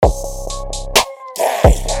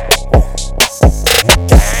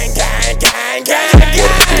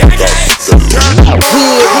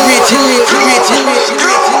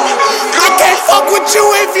with you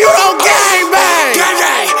if you don't gang bang. Gang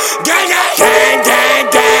gang, gang gang, gang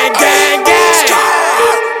gang, gang gang, gang.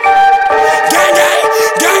 Gang gang,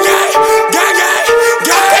 gang gang, gang gang,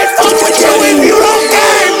 gang. I can't fuck with you if you don't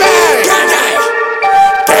gang bang. Gang gang,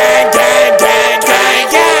 gang gang, gang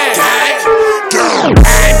gang, gang gang,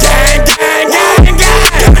 gang gang, gang gang,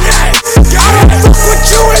 gang gang. I can't fuck with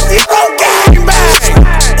you if you don't gang bang.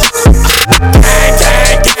 Gang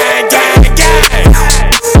gang, gang gang, gang.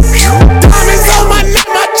 Diamonds on my neck,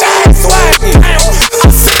 my chain swing. I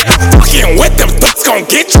said, fucking with them thugs gon'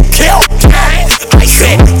 get you killed. I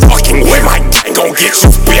said, fucking with my gang gon' get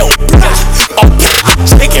you spilled. Okay, I'm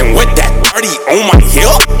taking with that 30 on my hip.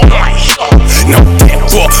 No damn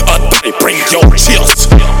for a 30, bring your chills.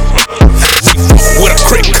 With a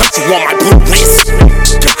crit cut you on my blue wrist.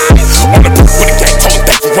 On the block with a gang told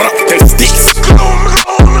that you run up them sticks.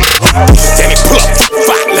 Then it pull up,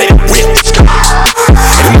 fight, let it rip.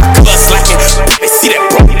 And my club slacking, they see that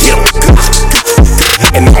bro, get him.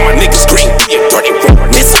 And all my niggas